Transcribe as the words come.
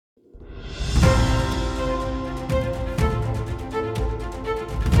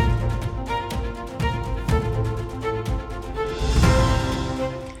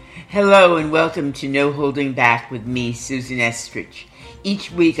Hello and welcome to No Holding Back with me, Susan Estrich.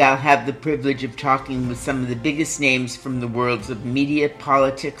 Each week I'll have the privilege of talking with some of the biggest names from the worlds of media,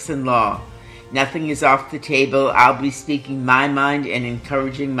 politics, and law. Nothing is off the table. I'll be speaking my mind and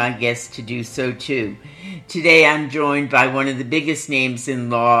encouraging my guests to do so too. Today I'm joined by one of the biggest names in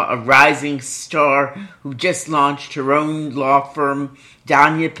law, a rising star who just launched her own law firm,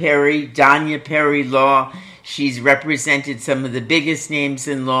 Danya Perry Law. She's represented some of the biggest names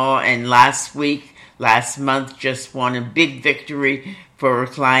in law, and last month, just won a big victory for a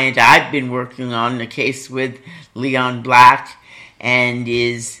client I've been working on, a case with Leon Black, and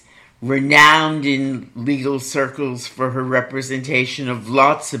is renowned in legal circles for her representation of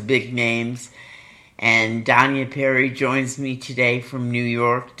lots of big names. And Danya Perry joins me today from New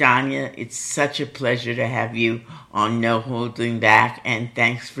York. Danya, it's such a pleasure to have you on No Holding Back, and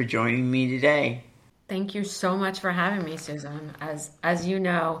thanks for joining me today. Thank you so much for having me, Susan. As you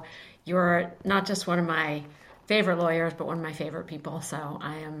know, you're not just one of my favorite lawyers, but one of my favorite people. So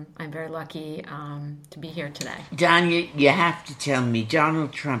I'm very lucky to be here today. Danya, you have to tell me,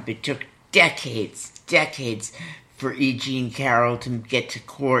 Donald Trump, it took decades for E. Jean Carroll to get to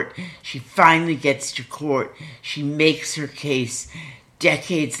court. She finally gets to court. She makes her case.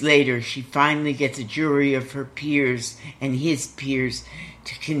 Decades later, she finally gets a jury of her peers and his peers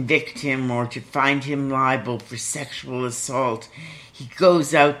to convict him or to find him liable for sexual assault. He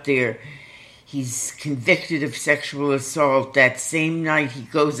goes out there. He's convicted of sexual assault. That same night, he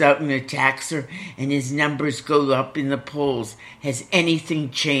goes out and attacks her, and his numbers go up in the polls. Has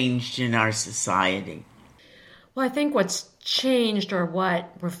anything changed in our society? Well, I think what's changed, or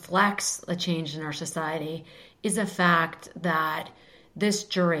what reflects a change in our society, is the fact that this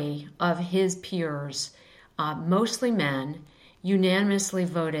jury of his peers, mostly men, unanimously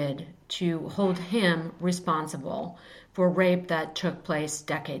voted to hold him responsible for rape that took place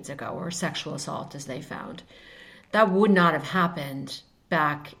decades ago, or sexual assault, as they found. That would not have happened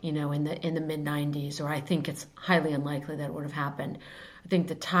back, in the mid-90s, or I think it's highly unlikely that it would have happened. I think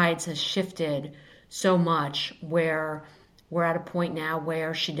the tides has shifted so much where we're at a point now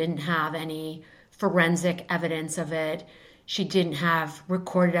where she didn't have any forensic evidence of it. She didn't have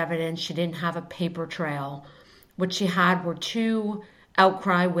recorded evidence. She didn't have a paper trail. What she had were two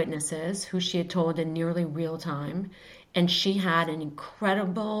outcry witnesses who she had told in nearly real time, and she had an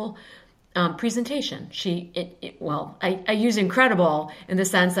incredible presentation. I use incredible in the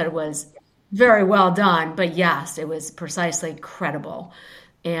sense that it was very well done, but yes, it was precisely credible.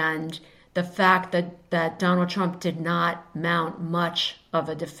 And the fact that Donald Trump did not mount much of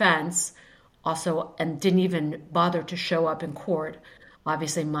a defense also, and didn't even bother to show up in court,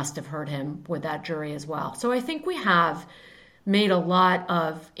 obviously must have hurt him with that jury as well. So I think we have made a lot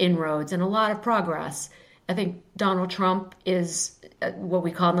of inroads and a lot of progress. I think Donald Trump is what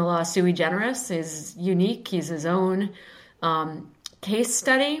we call in the law sui generis, is unique. He's his own case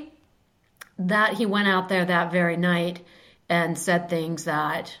study, that he went out there that very night and said things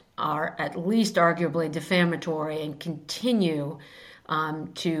that are at least arguably defamatory and continue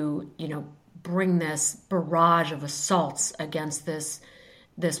to, bring this barrage of assaults against this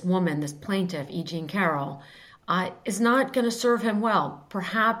woman, this plaintiff, E. Jean Carroll, is not going to serve him well.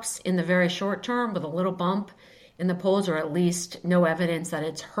 Perhaps in the very short term with a little bump in the polls, or at least no evidence that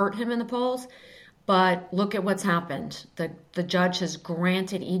it's hurt him in the polls. But look at what's happened. The judge has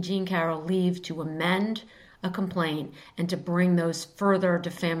granted E. Jean Carroll leave to amend a complaint and to bring those further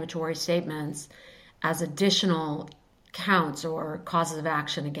defamatory statements as additional counts or causes of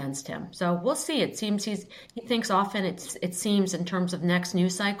action against him. So we'll see. It seems he thinks often it seems in terms of next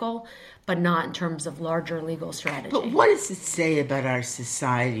news cycle, but not in terms of larger legal strategy. But what does it say about our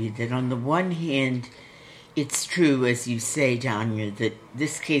society that on the one hand, it's true, as you say, Danya, that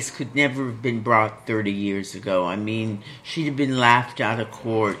this case could never have been brought 30 years ago. I mean, she'd have been laughed out of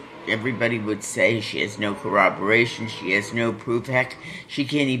court. Everybody would say she has no corroboration, she has no proof. Heck, she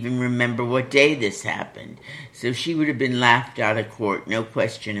can't even remember what day this happened. So she would have been laughed out of court, no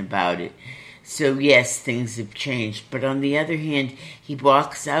question about it. So yes, things have changed. But on the other hand, he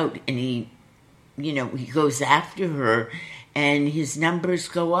walks out and he goes after her and his numbers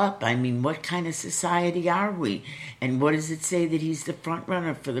go up. I mean, what kind of society are we? And what does it say that he's the front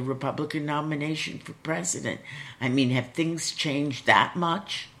runner for the Republican nomination for president? I mean, have things changed that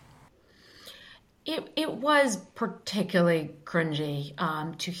much? It was particularly cringy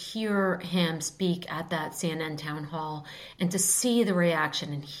to hear him speak at that CNN town hall and to see the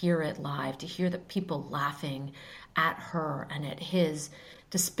reaction and hear it live, to hear the people laughing at her and at his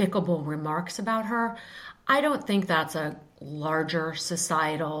despicable remarks about her. I don't think that's a larger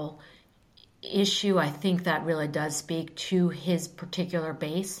societal issue, I think that really does speak to his particular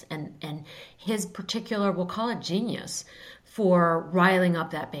base and his particular, we'll call it genius, for riling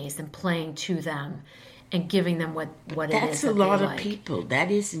up that base and playing to them and giving them what it is That's a that they lot of like. people. That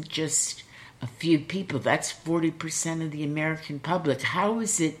isn't just a few people. That's 40% of the American public. How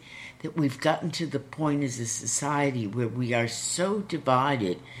is it that we've gotten to the point as a society where we are so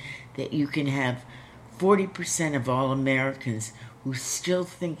divided that you can have 40% of all Americans who still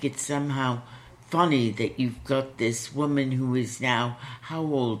think it's somehow funny that you've got this woman who is now, how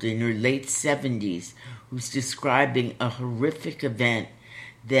old, in her late 70s, who's describing a horrific event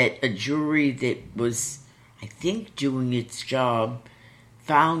that a jury that was, I think, doing its job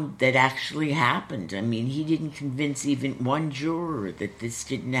found that actually happened. I mean, he didn't convince even one juror that this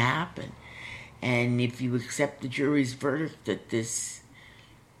didn't happen. And if you accept the jury's verdict that this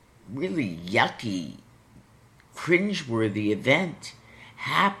really yucky, cringeworthy event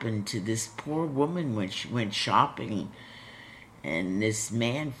happened to this poor woman when she went shopping and this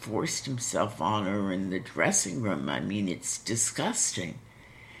man forced himself on her in the dressing room, I mean, it's disgusting.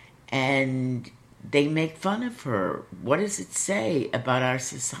 And they make fun of her. What does it say about our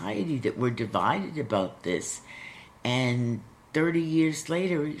society that we're divided about this? And 30 years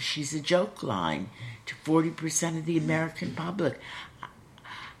later, she's a joke line to 40% of the American public.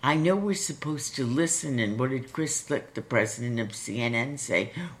 I know we're supposed to listen, and what did Chris Slick, the president of CNN,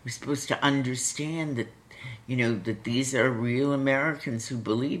 say? We're supposed to understand that, that these are real Americans who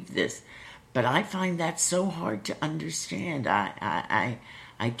believe this. But I find that so hard to understand. I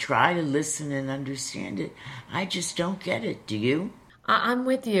try to listen and understand it. I just don't get it. Do you? I'm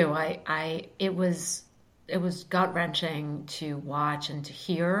with you. It was gut-wrenching to watch and to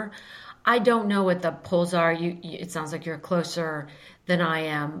hear. I don't know what the polls are. It sounds like you're closer than I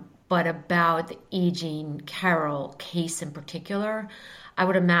am, but about the E. Jean Carroll case in particular, I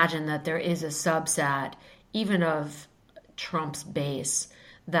would imagine that there is a subset, even of Trump's base,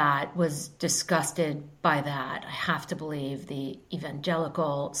 that was disgusted by that. I have to believe the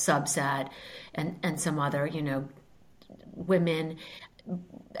evangelical subset and some other, women.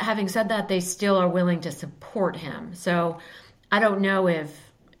 Having said that, they still are willing to support him. So I don't know if,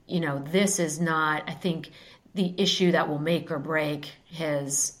 this is not, I think, the issue that will make or break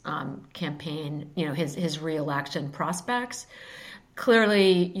his campaign, his reelection prospects.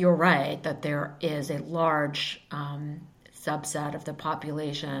 Clearly, you're right that there is a large subset of the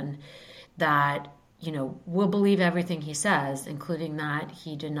population that, will believe everything he says, including that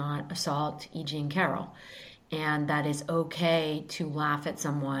he did not assault E. Jean Carroll. And that is okay to laugh at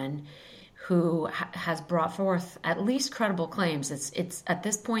someone who has brought forth at least credible claims. It's at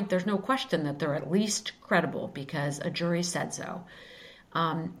this point, there's no question that they're at least credible because a jury said so.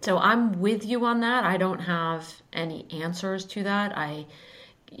 So I'm with you on that. I don't have any answers to that. I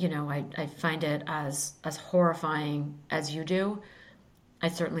find it as horrifying as you do. I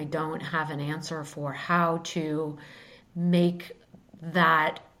certainly don't have an answer for how to make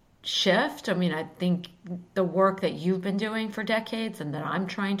that shift. I mean, I think the work that you've been doing for decades and that I'm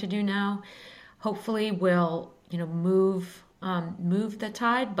trying to do now, hopefully will, move the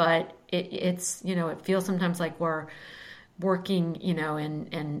tide. But it's it feels sometimes like we're working,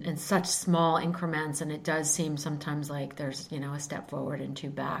 in such small increments, and it does seem sometimes like there's, a step forward and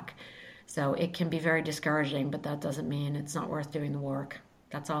two back. So it can be very discouraging, but that doesn't mean it's not worth doing the work.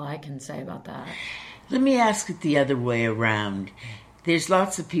 That's all I can say about that. Let me ask it the other way around. There's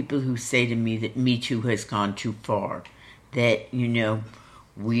lots of people who say to me that Me Too has gone too far, that,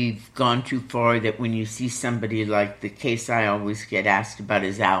 we've gone too far, that when you see somebody like the case I always get asked about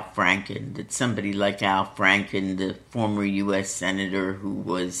is Al Franken, that somebody like Al Franken, the former U.S. Senator who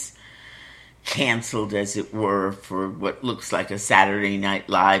was canceled, as it were, for what looks like a Saturday Night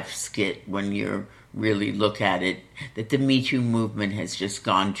Live skit when you really look at it, that the Me Too movement has just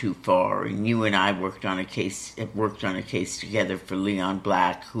gone too far. And you and I worked on a case together for Leon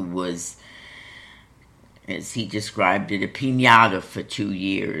Black, who was, as he described it, a piñata for 2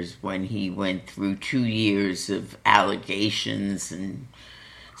 years, when he went through 2 years of allegations and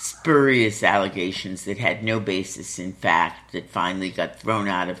spurious allegations that had no basis in fact, that finally got thrown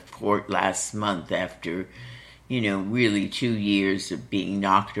out of court last month after, really 2 years of being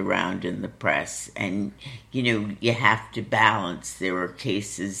knocked around in the press. And, you have to balance. There are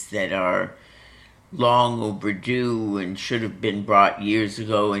cases that are long overdue and should have been brought years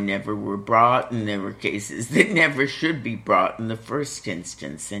ago and never were brought, and there were cases that never should be brought in the first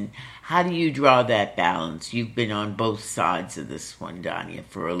instance. And how do you draw that balance? You've been on both sides of this one, Danya,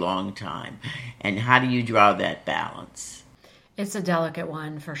 for a long time. And how do you draw that balance? It's a delicate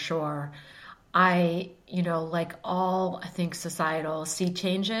one, for sure. Like all, I think, societal sea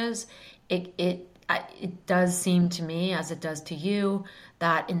changes, it does seem to me, as it does to you,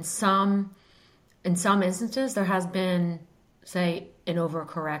 that in some instances there has been, say, an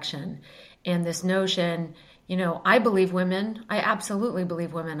overcorrection. And this notion, I believe women. I absolutely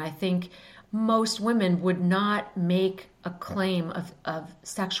believe women. I think most women would not make a claim of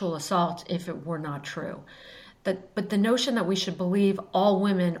sexual assault if it were not true. But the notion that we should believe all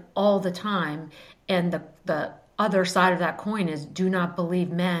women all the time, and the other side of that coin is do not believe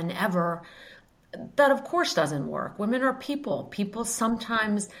men ever, that of course doesn't work. Women are people. People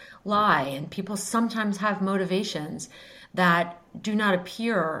sometimes lie, and people sometimes have motivations that do not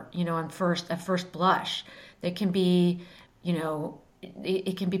appear, at first blush. They can be,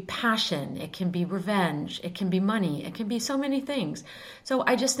 it can be passion, it can be revenge, it can be money, it can be so many things. So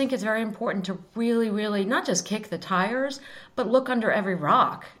I just think it's very important to really, really not just kick the tires, but look under every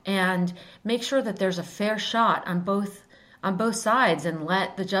rock and make sure that there's a fair shot on both sides, and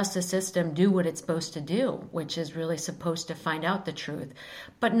let the justice system do what it's supposed to do, which is really supposed to find out the truth,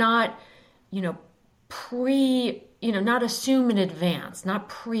 but not, not assume in advance, not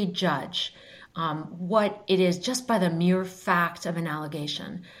prejudge what it is just by the mere fact of an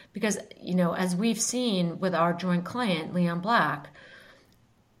allegation. Because, as we've seen with our joint client, Leon Black,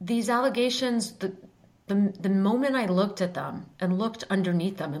 these allegations, the moment I looked at them and looked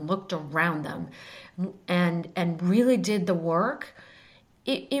underneath them and looked around them and really did the work,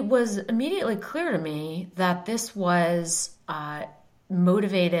 it was immediately clear to me that this was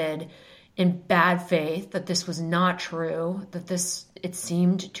motivated in bad faith, that this was not true, that it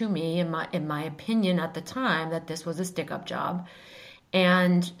seemed to me, in my opinion at the time, that this was a stick-up job,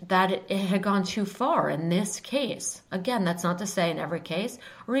 and that it had gone too far in this case. Again, that's not to say in every case,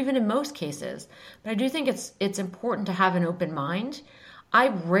 or even in most cases, but I do think it's important to have an open mind. I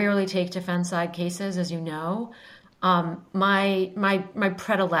rarely take defense side cases, as you know. My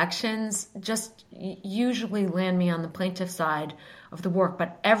predilections just usually land me on the plaintiff side of the work,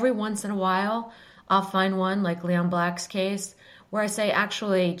 but every once in a while I'll find one like Leon Black's case where I say,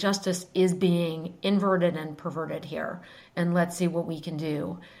 actually, justice is being inverted and perverted here, and let's see what we can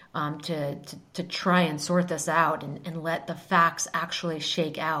do to try and sort this out and let the facts actually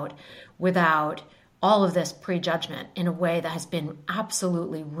shake out without all of this prejudgment in a way that has been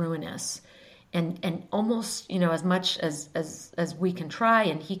absolutely ruinous. And almost, as much as we can try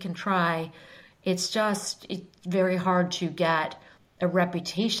and he can try, it's very hard to get a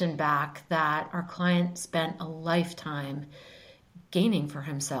reputation back that our client spent a lifetime gaining for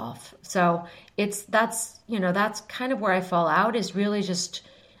himself. So that's kind of where I fall out, is really just,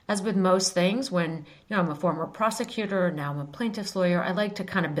 as with most things, when, I'm a former prosecutor, now I'm a plaintiff's lawyer, I like to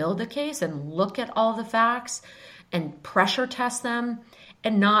kind of build a case and look at all the facts and pressure test them,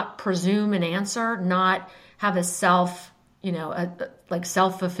 and not presume an answer, not have a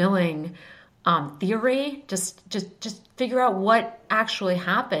self-fulfilling theory. Just figure out what actually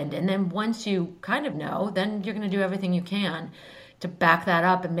happened, and then once you kind of know, then you're going to do everything you can to back that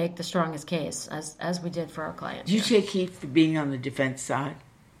up and make the strongest case, as we did for our client. Did you take heat for being on the defense side?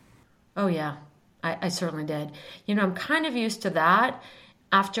 Oh yeah, I certainly did. I'm kind of used to that.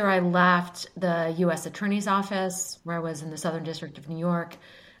 After I left the U.S. Attorney's Office, where I was in the Southern District of New York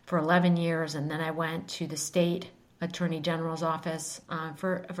for 11 years, and then I went to the State Attorney General's Office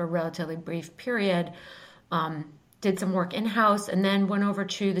for a relatively brief period, did some work in-house, and then went over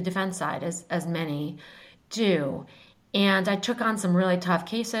to the defense side, as many do. And I took on some really tough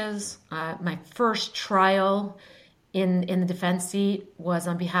cases. My first trial in the defense seat was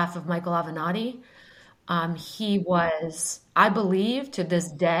on behalf of Michael Avenatti. He was, I believe, to this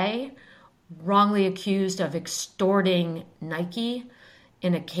day, wrongly accused of extorting Nike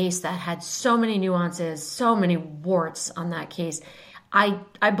in a case that had so many nuances, so many warts on that case. I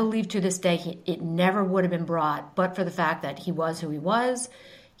believe to this day it never would have been brought, but for the fact that he was who he was,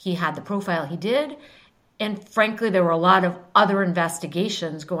 he had the profile he did, and frankly, there were a lot of other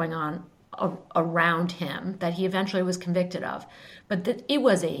investigations going on around him that he eventually was convicted of. But it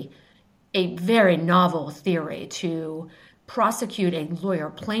was a very novel theory to prosecute a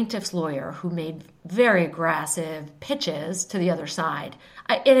plaintiff's lawyer who made very aggressive pitches to the other side.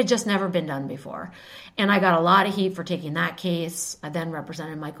 It had just never been done before. And I got a lot of heat for taking that case. I then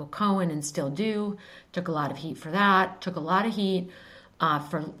represented Michael Cohen and still do. Took a lot of heat for that. Took a lot of heat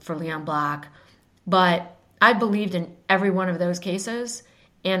for Leon Black. But I believed in every one of those cases.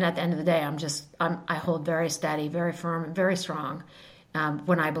 And at the end of the day, I hold very steady, very firm, and very strong.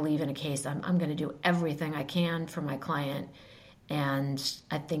 When I believe in a case, I'm going to do everything I can for my client. And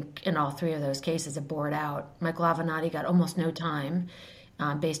I think in all three of those cases, it bore it out. Michael Avenatti got almost no time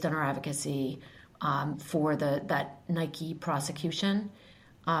based on our advocacy for that Nike prosecution.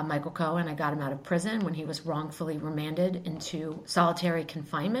 Michael Cohen. I got him out of prison when he was wrongfully remanded into solitary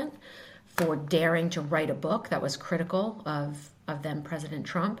confinement for daring to write a book that was critical of then President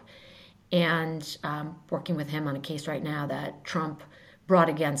Trump. And working with him on a case right now that Trump brought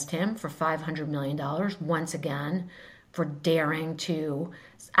against him for $500 million, once again, for daring to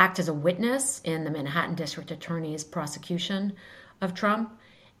act as a witness in the Manhattan District Attorney's prosecution of Trump.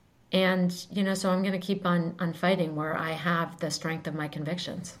 And, so I'm going to keep on fighting where I have the strength of my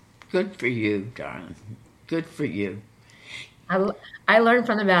convictions. Good for you, darling. Good for you. I learned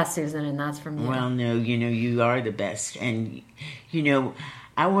from the best, Susan, and that's from you. Well, no, you are the best. And,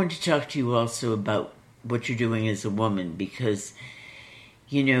 I want to talk to you also about what you're doing as a woman because,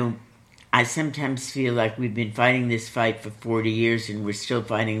 I sometimes feel like we've been fighting this fight for 40 years and we're still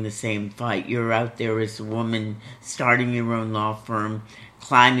fighting the same fight. You're out there as a woman, starting your own law firm,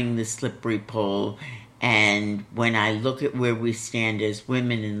 climbing the slippery pole. And when I look at where we stand as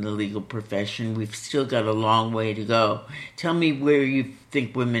women in the legal profession, we've still got a long way to go. Tell me where you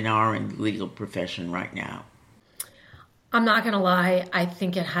think women are in the legal profession right now. I'm not going to lie. I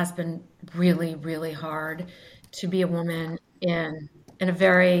think it has been really, really hard to be a woman in a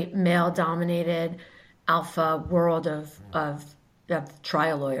very male-dominated alpha world of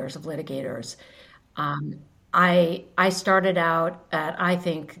trial lawyers, of litigators. I started out at, I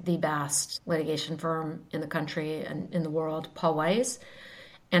think, the best litigation firm in the country and in the world, Paul Weiss,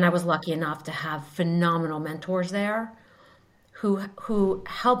 and I was lucky enough to have phenomenal mentors there who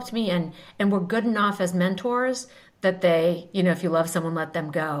helped me and were good enough as mentors that they, if you love someone, let them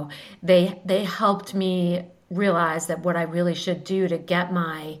go. They helped me realize that what I really should do to get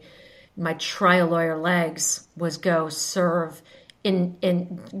my trial lawyer legs was go serve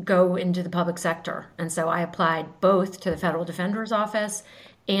go into the public sector. And so I applied both to the Federal Defender's Office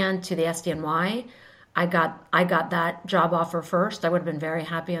and to the SDNY. I got that job offer first. I would have been very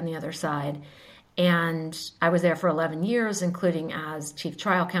happy on the other side. And I was there for 11 years, including as chief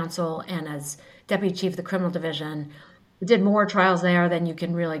trial counsel and as deputy chief of the criminal division. I did more trials there than you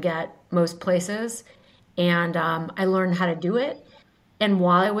can really get most places. And I learned how to do it. And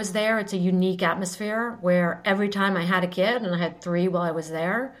while I was there, it's a unique atmosphere where every time I had a kid, and I had 3 while I was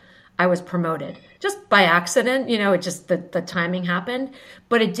there, I was promoted. Just by accident, it just, the timing happened.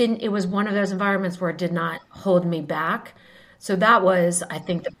 But it was one of those environments where it did not hold me back. So that was, I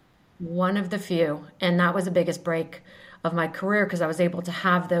think, one of the few. And that was the biggest break of my career because I was able to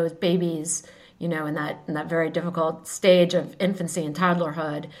have those babies, in that very difficult stage of infancy and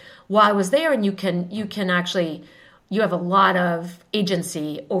toddlerhood while I was there. And you can actually, you have a lot of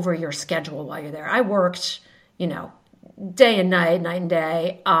agency over your schedule while you're there. I worked, day and night and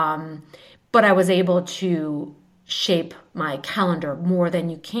day. But I was able to shape my calendar more than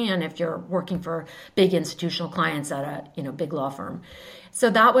you can if you're working for big institutional clients at a, big law firm.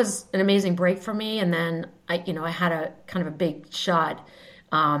 So that was an amazing break for me. And then I had a kind of a big shot,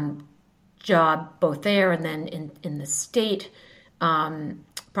 job both there and then in the state,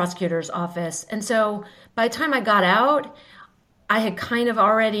 prosecutor's office. And so by the time I got out, I had kind of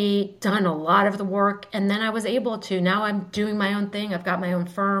already done a lot of the work. And then I was able to, now I'm doing my own thing. I've got my own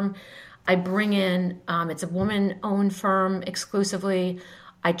firm. I bring in, it's a woman-owned firm exclusively.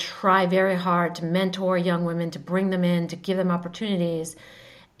 I try very hard to mentor young women, to bring them in, to give them opportunities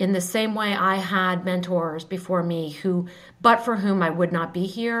in the same way I had mentors before me but for whom I would not be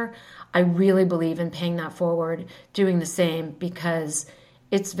here. I really believe in paying that forward, doing the same, because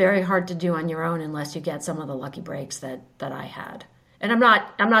it's very hard to do on your own unless you get some of the lucky breaks that I had. And I'm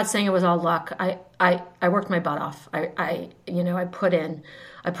not saying it was all luck. I worked my butt off. I put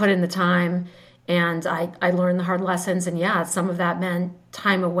in the time, and I learned the hard lessons. And yeah, some of that meant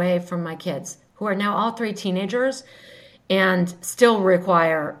time away from my kids, who are now all 3 teenagers and still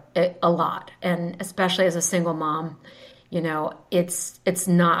require a lot. And especially as a single mom, it's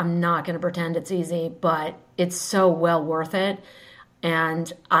not, I'm not going to pretend it's easy, but it's so well worth it.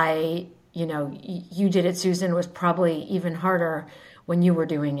 And you did it, Susan. It was probably even harder when you were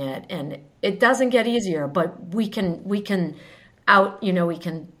doing it, and it doesn't get easier, but we can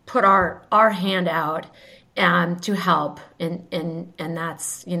put our hand out to help. And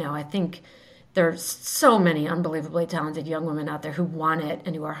that's, I think there's so many unbelievably talented young women out there who want it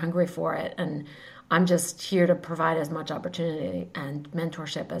and who are hungry for it. And I'm just here to provide as much opportunity and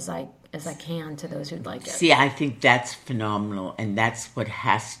mentorship as I can to those who'd like it. See, I think that's phenomenal, and that's what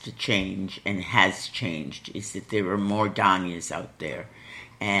has to change and has changed, is that there are more Danyas out there.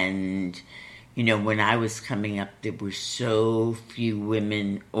 And, when I was coming up, there were so few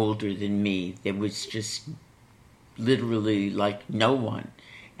women older than me. There was just literally like no one.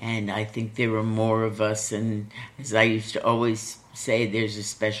 And I think there are more of us, and as I used to always say, there's a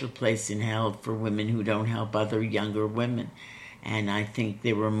special place in hell for women who don't help other younger women. And I think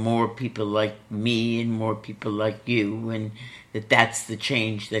there were more people like me and more people like you, and that's the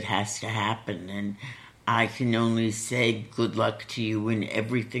change that has to happen. And I can only say good luck to you in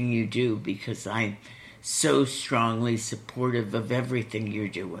everything you do, because I'm so strongly supportive of everything you're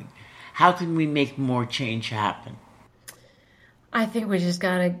doing. How can we make more change happen? I think we just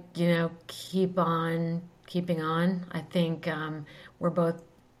gotta, keep on keeping on. I think we're both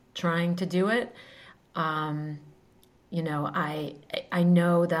trying to do it. Um, I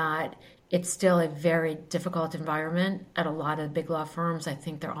know that it's still a very difficult environment at a lot of big law firms. I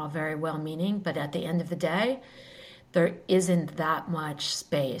think they're all very well-meaning, but at the end of the day, there isn't that much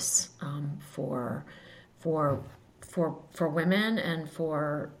space for for for women and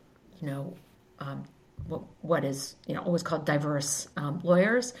for you know um, what is always called diverse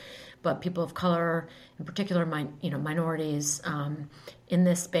lawyers, but people of color, in particular, minorities in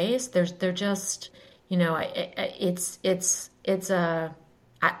this space. They're just it's a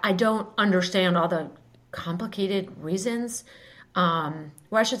I don't understand all the complicated reasons. Well,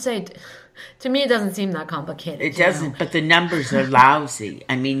 I should say, to me, it doesn't seem that complicated. It doesn't, but the numbers are lousy.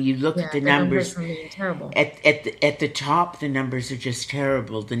 I mean, you look at the numbers. For me are terrible. At the top, the numbers are just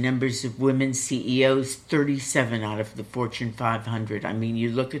terrible. The numbers of women CEOs, 37 out of the Fortune 500. I mean,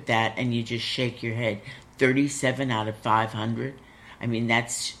 you look at that and you just shake your head. 37 out of 500. I mean,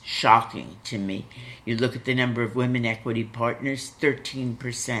 that's shocking to me. You look at the number of women equity partners,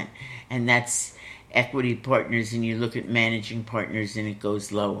 13%, and that's equity partners, and you look at managing partners and it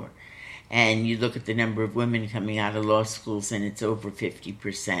goes lower. And you look at the number of women coming out of law schools and it's over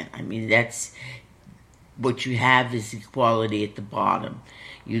 50%. I mean, that's what you have is equality at the bottom.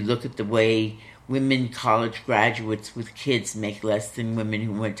 You look at the way women college graduates with kids make less than women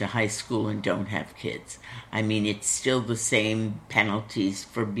who went to high school and don't have kids. I mean, it's still the same penalties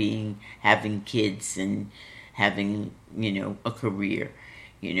for having kids and having, a career.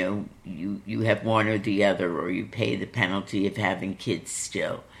 You have one or the other, or you pay the penalty of having kids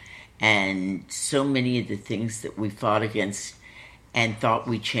still. And so many of the things that we fought against and thought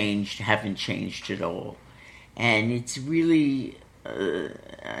we changed haven't changed at all. And it's really,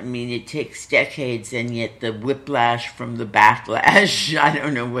 it takes decades, and yet the whiplash from the backlash, I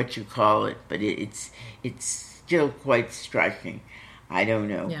don't know what you call it, but it's still quite striking. I don't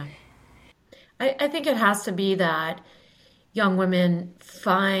know. Yeah. I think it has to be that young women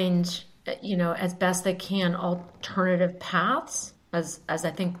find, as best they can, alternative paths, as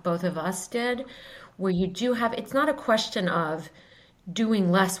I think both of us did, where you do have, it's not a question of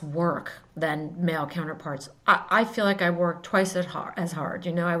doing less work than male counterparts. I feel like I work twice as hard.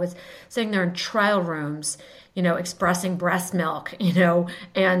 I was sitting there in trial rooms, expressing breast milk, and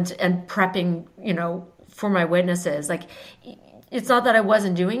prepping, for my witnesses. Like, it's not that I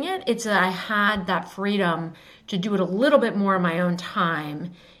wasn't doing it. It's that I had that freedom to do it a little bit more in my own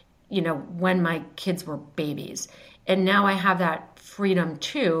time, when my kids were babies. And now I have that freedom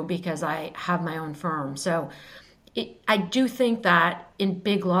too, because I have my own firm. So I do think that in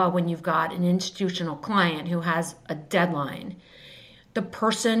big law, when you've got an institutional client who has a deadline, the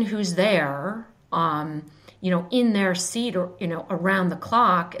person who's there, in their seat or, around the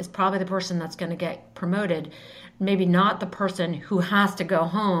clock is probably the person that's going to get promoted. Maybe not the person who has to go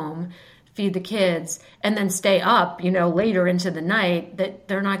home, feed the kids, and then stay up, later into the night, that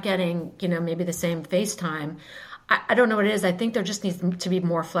they're not getting, maybe the same face time. I don't know what it is. I think there just needs to be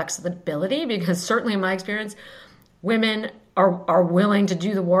more flexibility, because certainly in my experience, women are willing to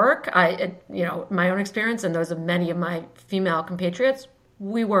do the work. My own experience and those of many of my female compatriots,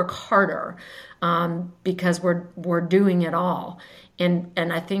 we work harder because we're doing it all. And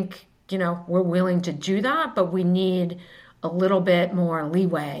I think, we're willing to do that, but we need a little bit more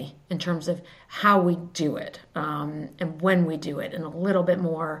leeway in terms of how we do it and when we do it, and a little bit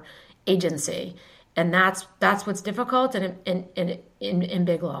more agency. And that's what's difficult in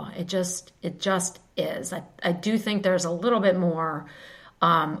big law. It just is. I do think there's a little bit more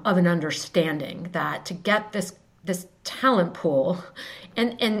of an understanding that to get this talent pool,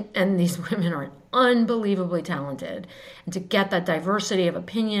 and these women are unbelievably talented, and to get that diversity of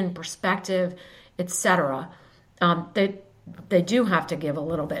opinion, perspective, etc., they do have to give a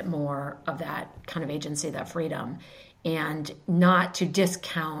little bit more of that kind of agency, that freedom, and not to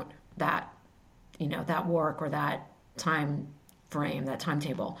discount that that work or that time frame, that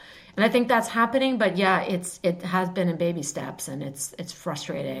timetable. And I think that's happening, but yeah, it has been in baby steps, and it's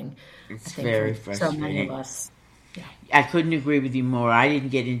frustrating. It's very frustrating. So many of us. Yeah. I couldn't agree with you more. I didn't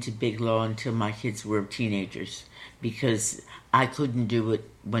get into big law until my kids were teenagers because I couldn't do it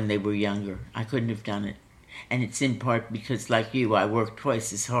when they were younger. I couldn't have done it. And it's in part because, like you, I worked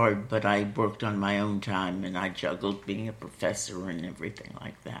twice as hard, but I worked on my own time and I juggled being a professor and everything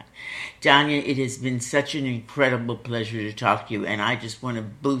like that. Danya, it has been such an incredible pleasure to talk to you, and I just want to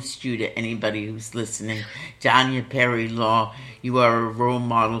boost you to anybody who's listening. Danya Perry Law, you are a role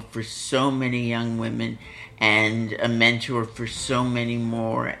model for so many young women and a mentor for so many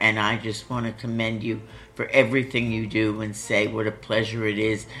more, and I just want to commend you for everything you do and say what a pleasure it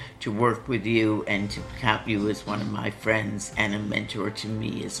is to work with you and to count you as one of my friends and a mentor to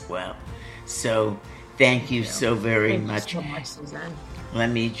me as well. So thank you so very much. Thank you so much, Suzanne.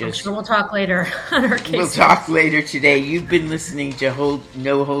 Let me just... I'm sure we'll talk later on our case. We'll talk later today. You've been listening to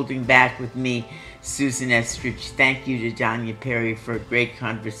No Holding Back with me, Susan Estridge. Thank you to Danya Perry for a great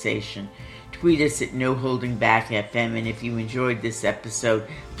conversation. Tweet us at No Holding Back FM, and if you enjoyed this episode,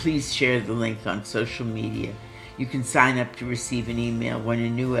 please share the link on social media. You can sign up to receive an email when a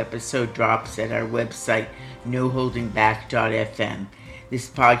new episode drops at our website, noholdingback.fm. This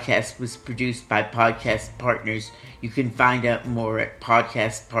podcast was produced by Podcast Partners. You can find out more at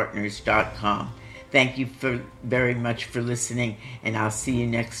podcastpartners.com. Thank you very much for listening, and I'll see you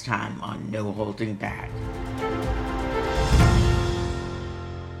next time on No Holding Back.